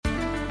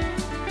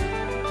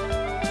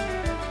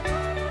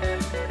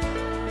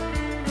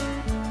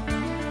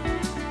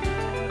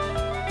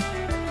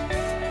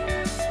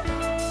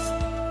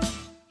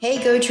Hey,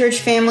 GoChurch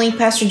family.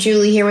 Pastor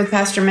Julie here with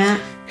Pastor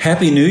Matt.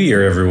 Happy New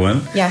Year,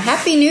 everyone. Yeah,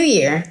 Happy New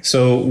Year.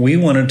 So we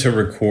wanted to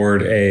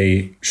record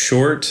a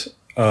short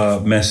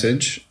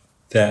message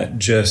that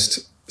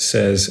just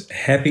says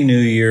Happy New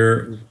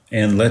Year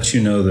and lets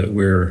you know that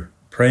we're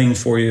praying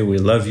for you. We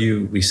love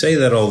you. We say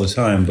that all the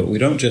time, but we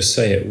don't just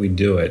say it, we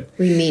do it.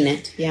 We mean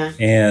it, yeah.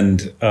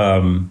 And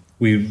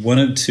we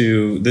wanted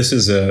to, this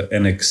is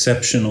an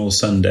exceptional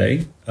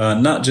Sunday,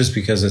 not just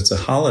because it's a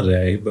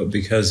holiday, but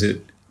because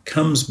it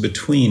comes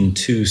between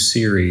two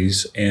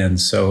series.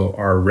 And so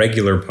our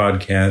regular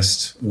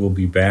podcast will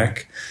be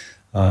back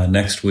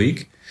next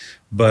week.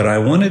 But I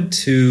wanted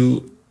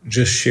to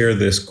just share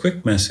this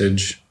quick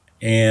message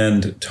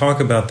and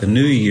talk about the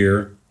new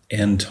year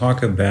and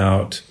talk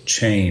about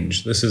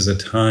change. This is a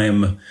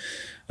time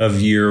of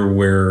year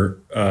where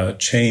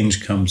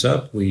change comes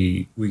up.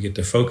 We get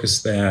to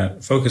focus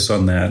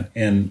on that.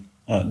 And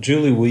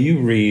Julie, will you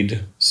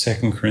read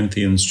 2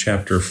 Corinthians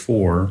chapter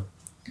 4,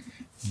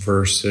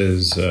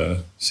 verses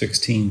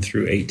 16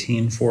 through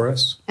 18 for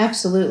us?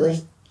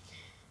 Absolutely.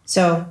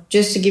 So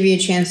just to give you a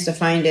chance to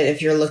find it,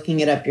 if you're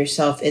looking it up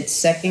yourself,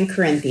 it's 2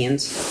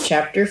 Corinthians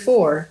chapter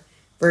 4,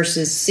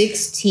 verses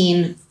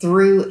 16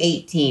 through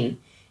 18.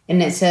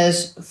 And it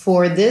says,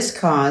 "For this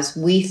cause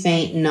we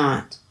faint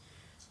not,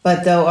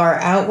 but though our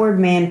outward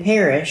man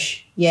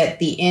perish, yet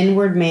the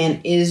inward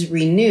man is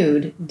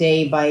renewed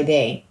day by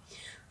day.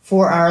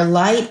 For our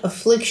light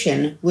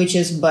affliction, which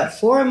is but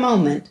for a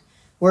moment,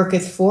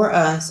 worketh for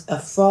us a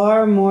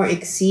far more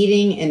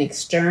exceeding and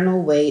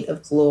external weight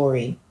of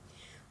glory,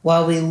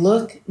 while we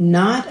look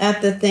not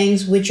at the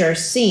things which are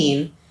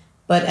seen,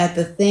 but at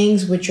the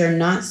things which are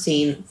not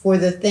seen. For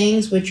the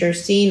things which are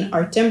seen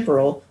are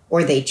temporal,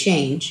 or they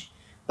change,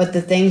 but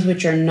the things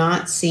which are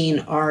not seen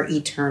are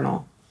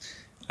eternal."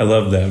 I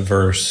love that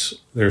verse.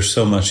 There's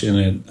so much in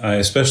it. I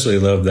especially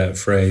love that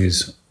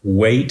phrase,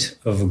 weight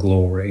of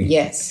glory.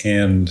 Yes.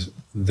 And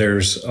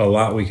there's a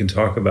lot we can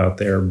talk about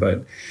there,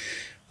 but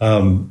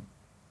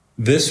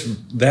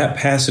that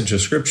passage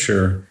of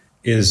Scripture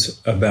is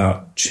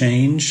about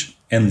change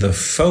and the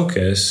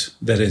focus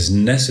that is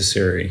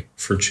necessary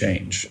for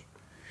change.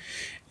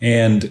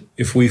 And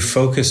if we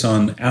focus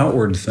on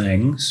outward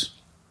things,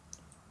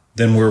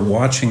 then we're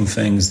watching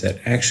things that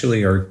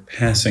actually are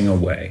passing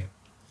away.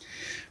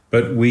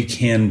 But we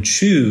can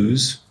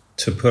choose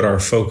to put our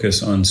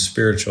focus on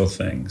spiritual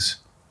things.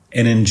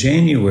 And in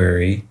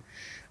January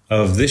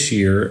of this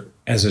year,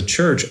 as a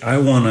church, I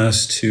want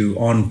us to,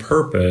 on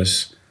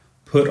purpose,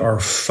 put our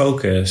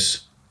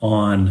focus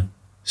on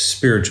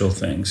spiritual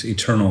things,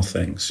 eternal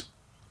things.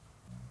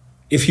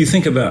 If you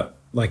think about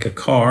like a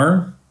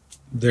car,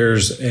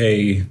 there's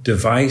a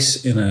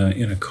device in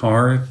a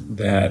car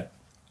that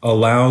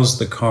allows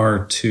the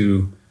car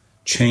to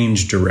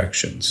change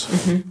directions.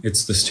 Mm-hmm.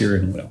 It's the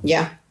steering wheel.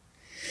 Yeah.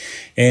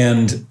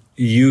 And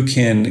you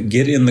can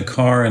get in the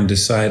car and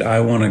decide, I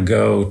want to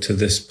go to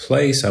this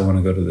place, I want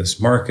to go to this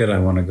market, I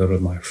want to go to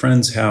my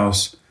friend's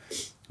house.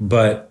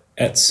 But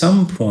at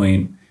some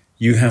point,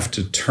 you have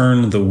to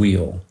turn the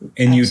wheel.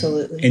 And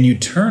Absolutely. you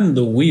turn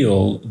the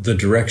wheel the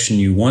direction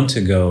you want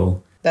to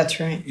go. That's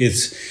right.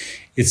 It's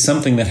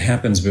something that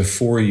happens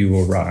before you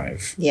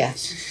arrive.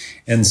 Yes.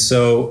 And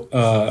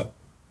so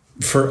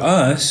for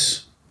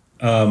us,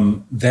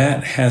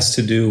 that has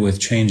to do with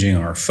changing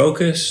our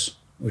focus,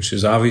 which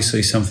is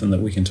obviously something that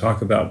we can talk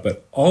about,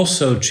 but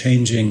also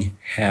changing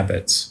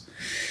habits.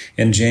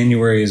 And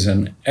January is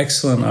an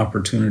excellent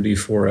opportunity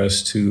for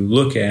us to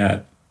look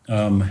at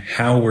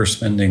how we're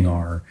spending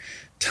our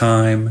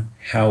time,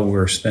 how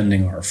we're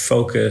spending our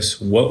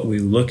focus, what we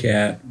look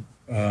at.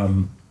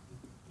 And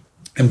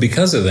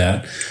because of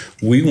that,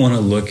 we want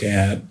to look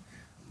at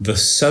the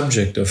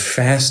subject of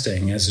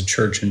fasting as a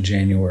church in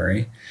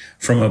January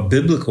from a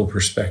biblical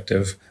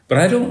perspective, but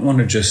I don't want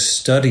to just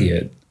study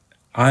it.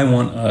 I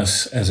want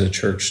us as a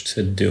church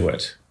to do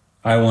it.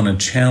 I want to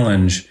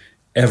challenge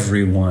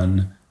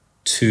everyone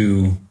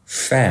to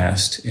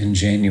fast in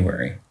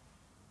January.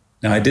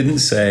 Now, I didn't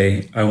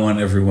say I want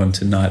everyone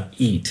to not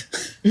eat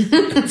for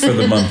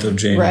the month of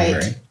January.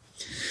 Right.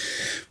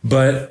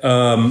 But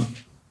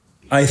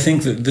I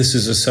think that this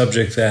is a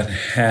subject that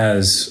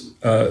has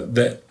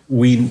that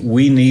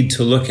we need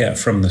to look at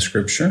from the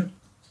Scripture.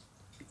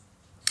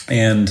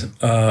 And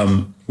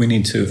we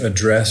need to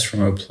address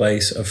from a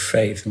place of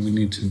faith, and we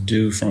need to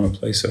do from a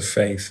place of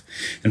faith.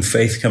 And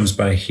faith comes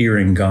by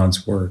hearing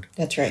God's word.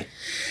 That's right.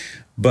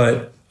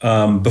 But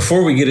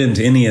before we get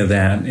into any of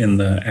that in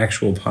the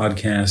actual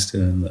podcast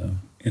and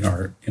in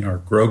our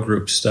Grow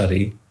Group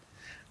study,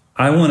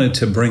 I wanted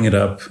to bring it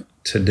up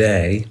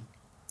today.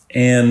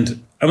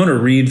 And I'm going to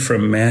read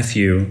from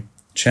Matthew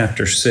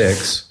chapter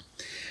 6.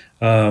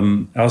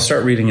 I'll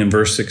start reading in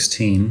verse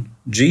 16.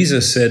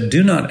 Jesus said,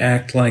 "Do not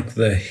act like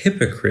the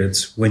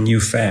hypocrites when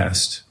you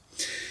fast."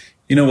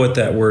 You know what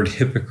that word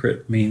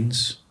hypocrite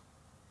means?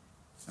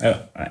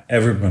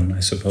 Everyone,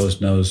 I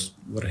suppose, knows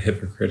what a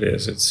hypocrite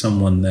is. It's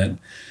someone that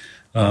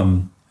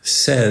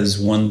says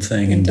one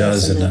thing and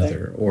does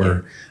another,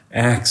 or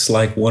acts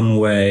like one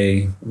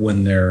way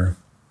when they're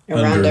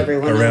around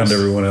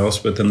everyone else,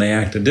 but then they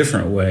act a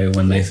different way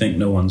when they think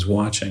no one's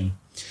watching.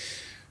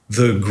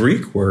 The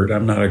Greek word,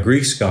 I'm not a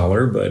Greek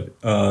scholar, but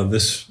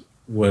this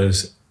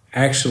was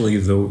actually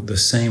the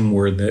same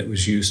word that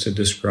was used to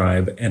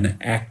describe an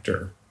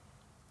actor.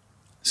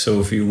 So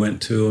if you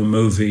went to a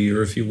movie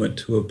or if you went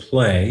to a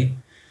play,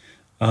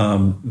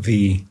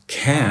 the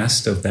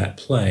cast of that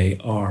play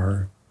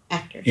are,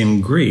 actors.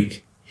 In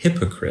Greek,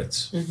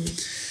 hypocrites.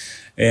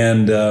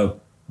 And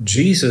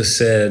Jesus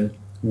said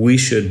we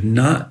should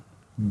not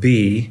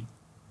be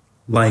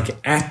like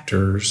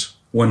actors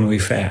when we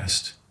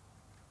fast.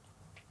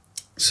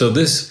 So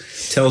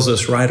this tells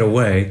us right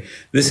away,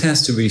 this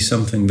has to be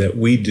something that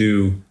we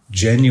do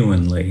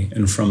genuinely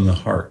and from the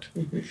heart.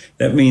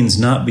 That means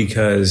not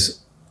because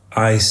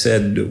I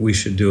said we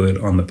should do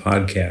it on the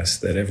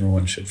podcast that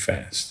everyone should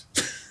fast.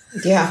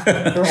 Yeah,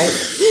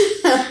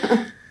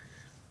 right.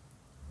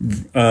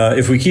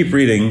 If we keep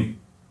reading,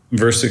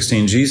 verse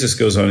 16, Jesus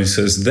goes on, he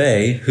says,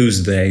 they,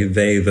 who's they?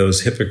 They,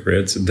 those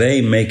hypocrites,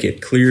 they make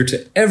it clear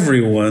to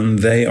everyone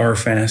they are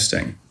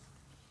fasting.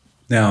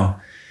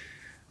 Now,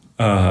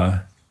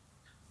 I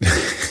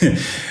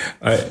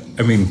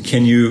mean,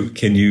 can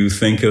you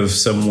think of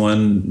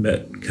someone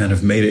that kind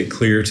of made it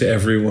clear to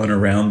everyone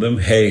around them,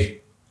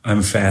 hey,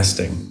 I'm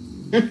fasting.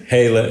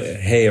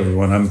 Hey,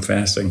 everyone, I'm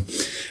fasting.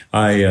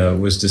 I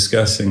was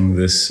discussing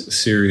this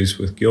series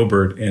with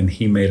Gilbert, and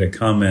he made a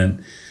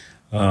comment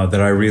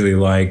that I really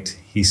liked.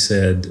 He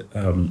said,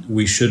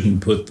 we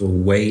shouldn't put the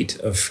weight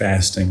of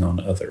fasting on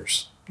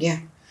others. Yeah.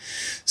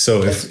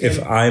 So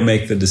if I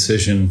make the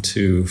decision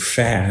to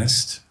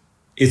fast,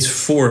 it's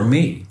for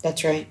me.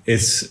 That's right.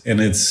 As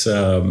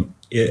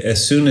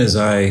soon as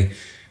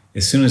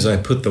I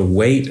put the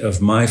weight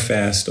of my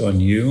fast on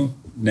you,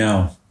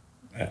 now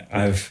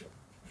I'm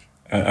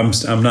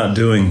not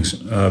doing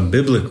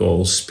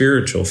biblical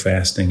spiritual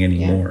fasting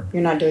anymore. Yeah,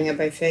 you're not doing it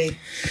by faith.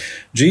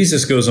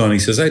 Jesus goes on, he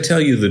says, I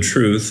tell you the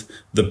truth,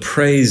 the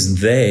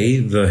praise they,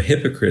 the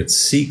hypocrites,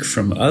 seek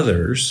from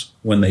others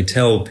when they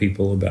tell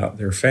people about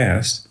their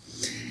fast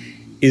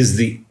is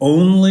the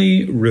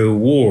only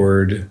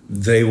reward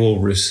they will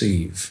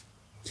receive.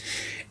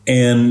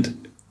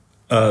 And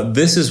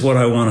this is what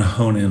I want to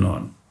hone in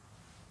on.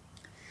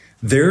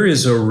 There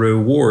is a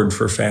reward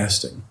for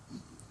fasting.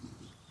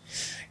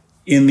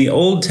 In the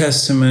Old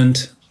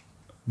Testament,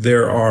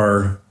 there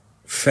are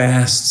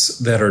fasts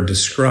that are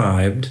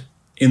described.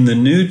 In the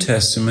New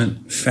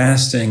Testament,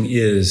 fasting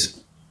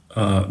is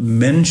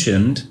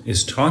mentioned,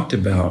 is talked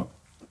about,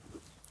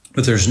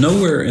 but there's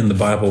nowhere in the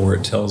Bible where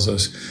it tells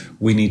us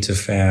we need to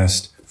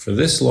fast for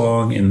this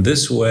long, in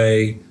this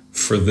way,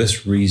 for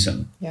this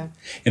reason. Yeah.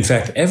 In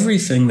fact,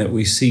 everything that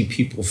we see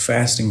people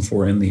fasting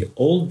for in the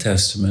Old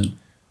Testament,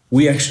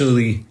 we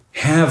actually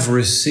have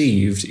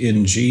received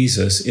in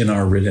Jesus in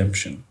our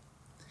redemption.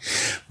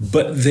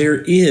 But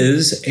there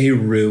is a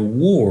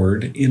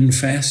reward in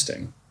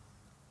fasting.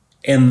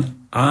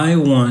 And I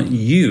want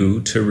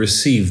you to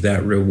receive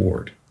that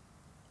reward.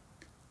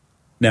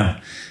 Now,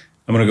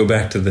 I'm going to go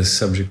back to this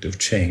subject of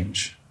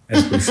change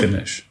as we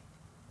finish.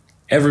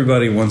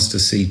 Everybody wants to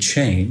see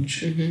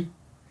change,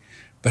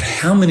 but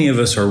how many of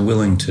us are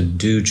willing to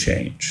do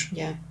change?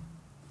 Yeah,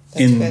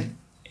 that's good.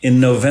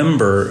 In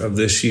November of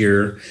this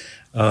year,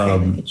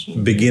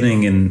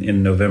 beginning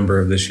in November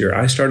of this year,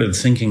 I started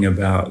thinking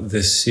about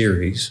this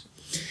series.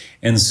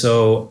 And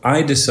so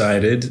I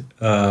decided,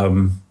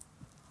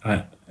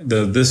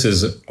 this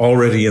is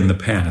already in the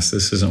past.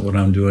 This isn't what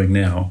I'm doing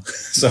now.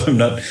 So I'm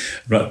not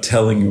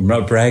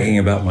bragging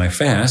about my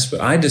fast, but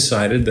I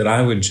decided that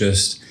I would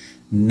just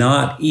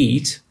not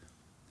eat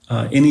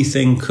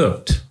anything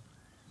cooked,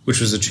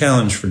 which was a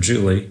challenge for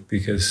Julie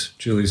because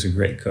Julie's a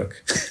great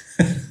cook.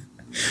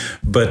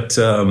 But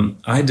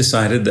I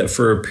decided that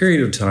for a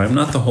period of time,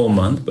 not the whole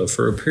month, but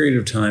for a period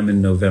of time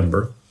in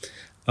November,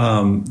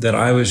 that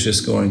I was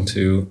just going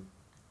to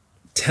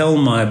tell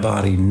my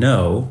body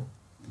no,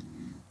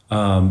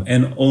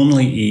 and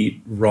only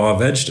eat raw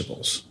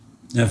vegetables.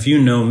 Now, if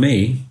you know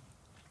me,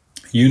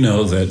 you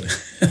know that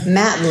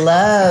Matt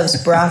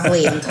loves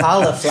broccoli and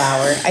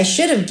cauliflower. I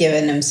should have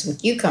given him some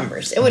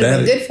cucumbers. It would have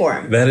been good for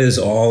him. That is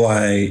all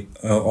I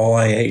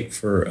ate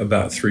for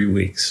about 3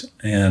 weeks,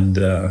 and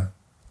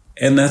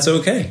that's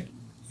okay.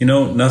 You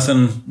know,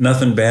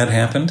 nothing bad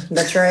happened.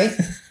 That's right.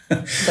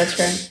 That's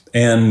right.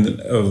 And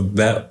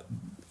that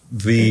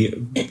the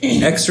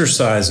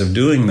exercise of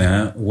doing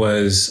that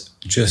was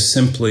just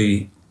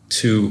simply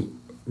to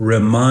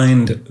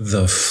remind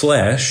the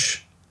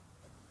flesh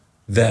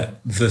that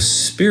the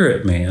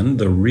spirit man,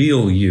 the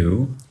real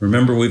you,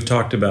 remember we've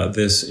talked about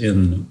this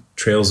in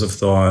Trails of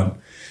Thought,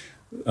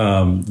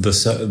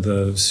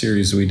 the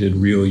series we did,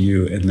 Real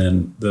You, and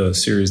then the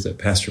series that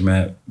Pastor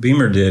Matt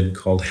Beamer did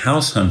called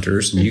House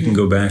Hunters, and you can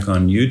go back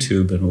on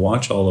YouTube and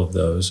watch all of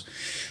those.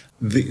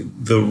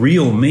 The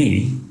real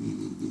me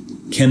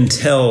can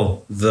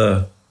tell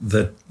the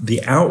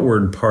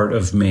outward part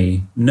of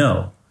me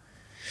no.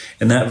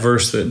 And that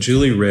verse that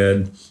Julie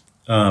read,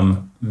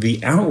 the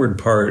outward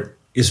part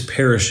is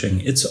perishing.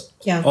 It's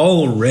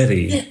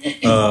already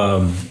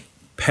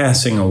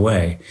passing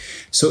away.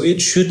 So it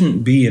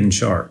shouldn't be in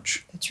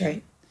charge. That's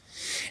right.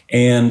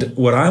 And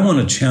what I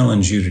want to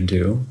challenge you to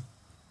do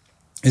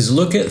is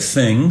look at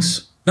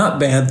things, not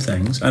bad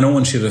things. I don't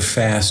want you to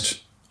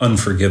fast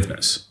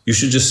unforgiveness. You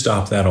should just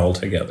stop that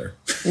altogether.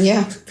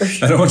 Yeah, for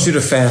sure. I don't want you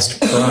to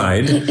fast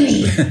pride.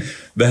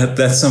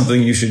 That's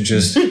something you should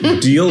just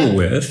deal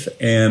with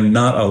and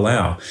not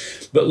allow.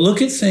 But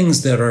look at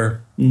things that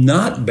are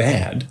not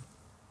bad,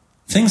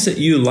 things that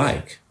you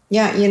like.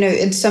 Yeah,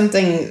 it's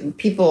something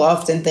people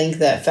often think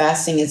that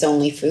fasting is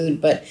only food,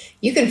 but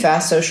you can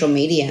fast social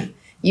media.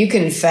 You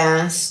can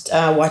fast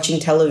watching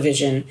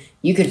television.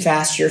 You could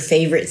fast your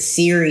favorite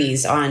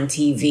series on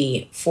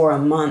TV for a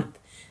month.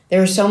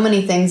 There are so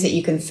many things that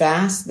you can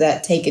fast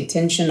that take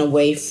attention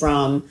away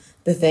from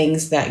the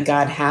things that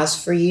God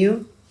has for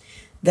you,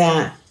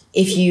 that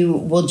if you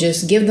will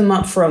just give them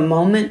up for a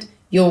moment,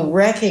 you'll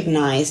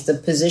recognize the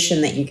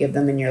position that you give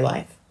them in your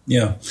life.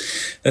 Yeah,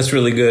 that's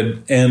really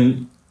good.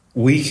 And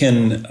we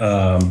can,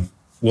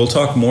 we'll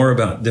talk more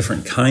about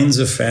different kinds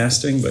of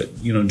fasting,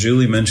 but,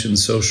 Julie mentioned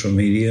social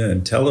media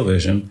and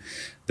television.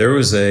 There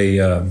was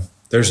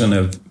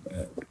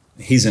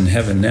he's in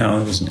heaven now.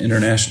 He was an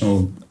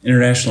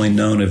internationally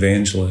known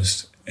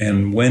evangelist.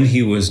 And when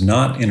he was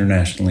not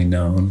internationally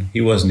known,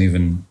 he wasn't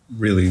even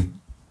really,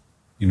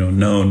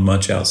 known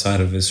much outside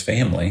of his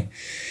family.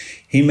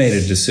 He made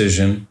a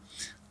decision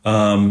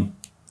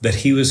that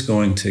he was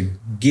going to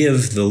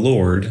give the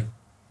Lord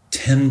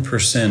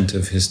 10%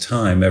 of his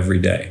time every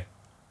day.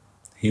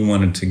 He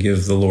wanted to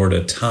give the Lord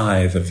a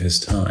tithe of his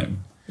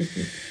time.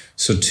 Mm-hmm.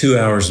 So 2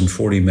 hours and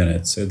 40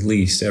 minutes at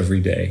least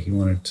every day. He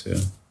wanted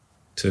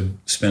to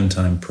spend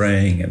time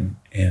praying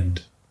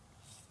and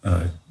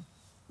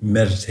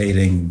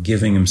meditating,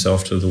 giving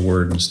himself to the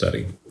Word and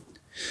study.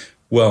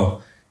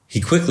 Well, he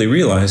quickly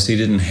realized he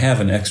didn't have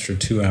an extra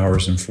 2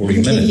 hours and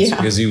 40 minutes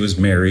because he was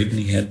married and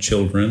he had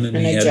children and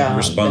he had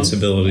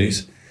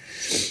responsibilities.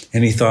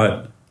 And he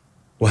thought,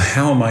 well,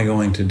 how am I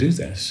going to do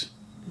this?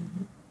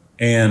 Mm-hmm.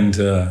 And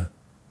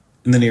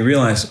then he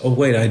realized, oh,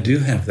 wait, I do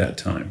have that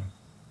time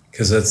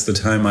because that's the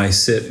time I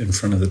sit in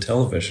front of the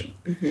television.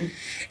 Mm-hmm.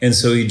 And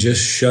so he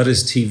just shut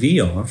his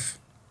TV off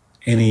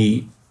and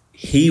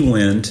he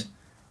went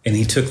and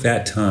he took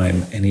that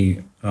time and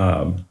he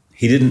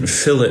didn't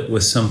fill it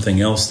with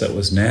something else that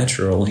was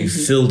natural. He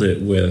mm-hmm. filled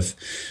it with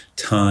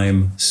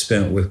time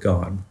spent with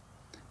God.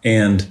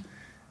 And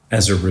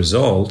as a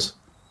result,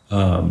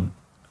 in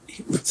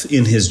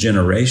his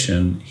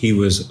generation, he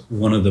was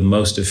one of the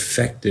most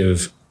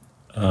effective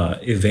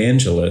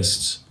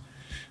evangelists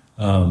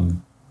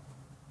in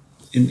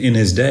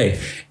his day.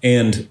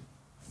 And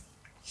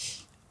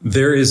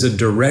there is a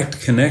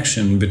direct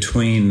connection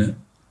between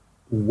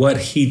what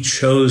he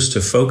chose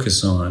to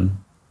focus on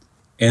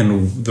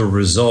and the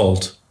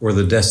result or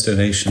the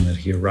destination that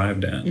he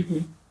arrived at.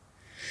 Mm-hmm.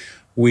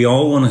 We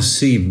all want to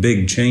see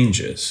big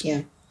changes.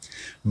 Yeah.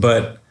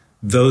 But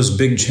those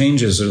big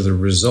changes are the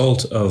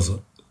result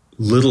of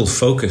little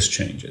focus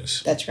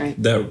changes. That's right.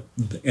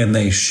 And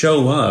they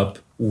show up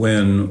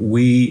when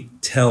we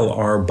tell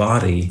our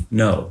body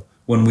no,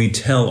 when we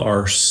tell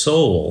our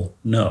soul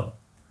no.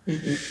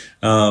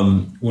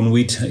 Mm-hmm. When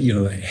we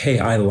hey,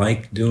 I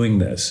like doing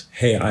this.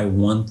 Hey, I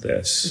want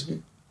this.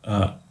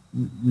 Mm-hmm.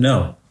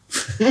 No.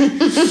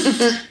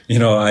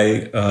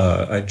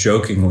 I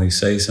jokingly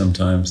say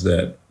sometimes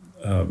that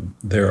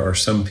there are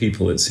some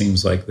people, it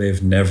seems like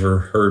they've never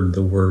heard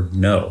the word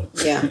no.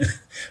 Yeah.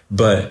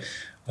 But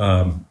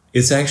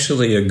it's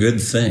actually a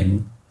good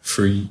thing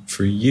for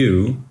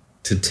you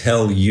to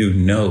tell you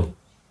no.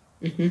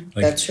 Mm-hmm.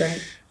 That's right.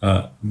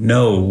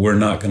 No, we're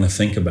not going to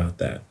think about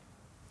that.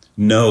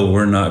 No,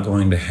 we're not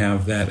going to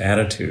have that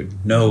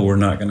attitude. No, we're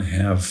not going to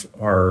have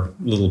our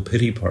little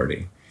pity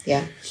party.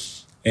 Yeah.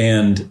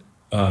 And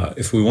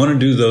if we want to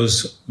do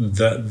those,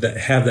 that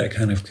have that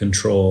kind of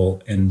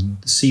control and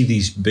see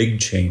these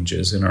big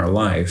changes in our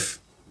life,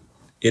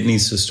 it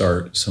needs to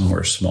start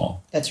somewhere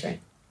small. That's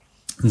right.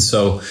 And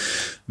so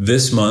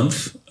this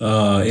month,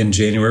 in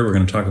January, we're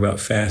going to talk about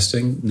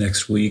fasting.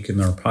 Next week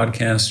in our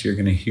podcast, you're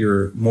going to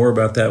hear more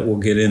about that. We'll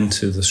get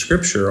into the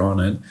scripture on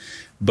it.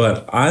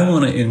 But I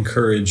want to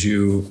encourage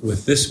you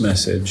with this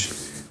message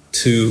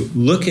to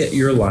look at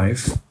your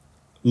life,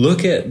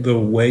 look at the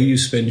way you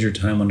spend your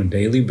time on a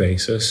daily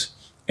basis,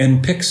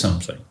 and pick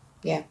something.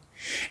 Yeah.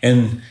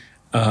 And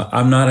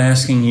I'm not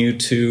asking you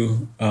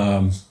to,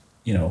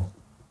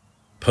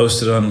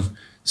 post it on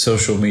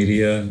social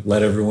media,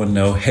 let everyone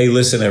know, hey,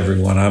 listen,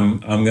 everyone,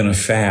 I'm going to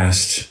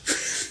fast.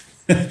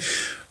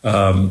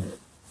 Don't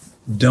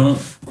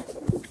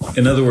put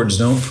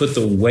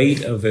the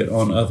weight of it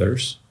on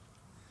others.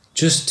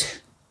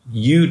 Just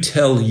you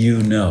tell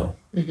you no.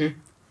 Mm-hmm.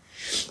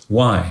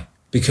 Why?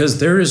 Because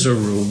there is a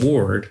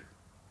reward.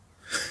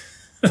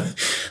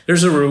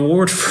 There's a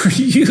reward for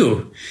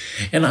you.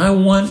 And I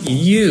want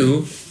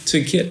you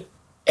to get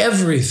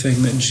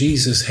everything that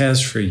Jesus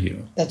has for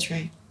you. That's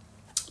right.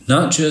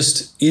 Not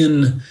just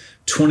in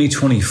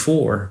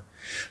 2024,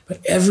 but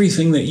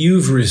everything that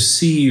you've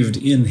received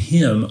in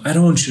Him. I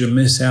don't want you to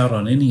miss out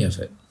on any of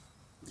it.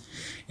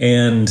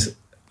 And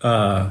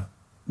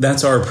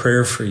that's our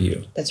prayer for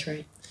you. That's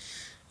right.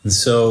 And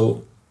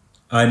so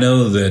I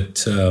know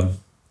that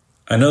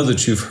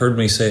you've heard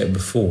me say it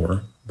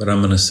before, but I'm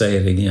going to say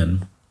it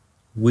again.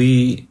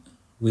 We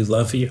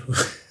love you.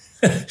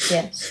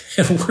 Yes.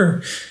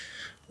 And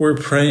we're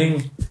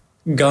praying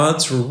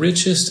God's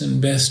richest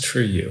and best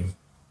for you.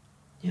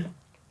 Yeah.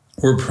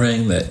 We're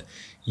praying that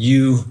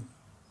you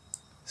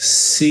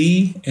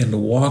see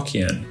and walk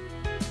in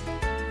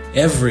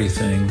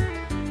everything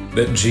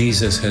that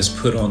Jesus has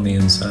put on the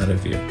inside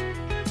of you.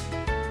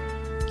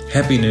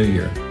 Happy New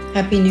Year.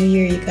 Happy New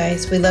Year, you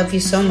guys. We love you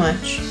so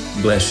much.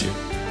 Bless you.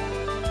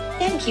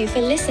 Thank you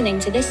for listening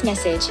to this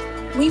message.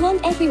 We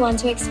want everyone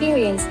to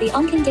experience the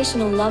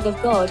unconditional love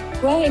of God,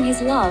 grow in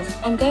His love,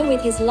 and go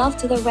with His love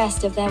to the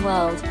rest of their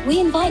world. We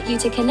invite you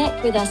to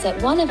connect with us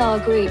at one of our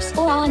groups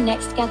or our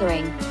next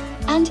gathering.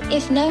 And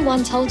if no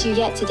one told you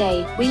yet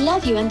today, we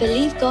love you and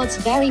believe God's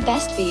very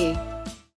best for you.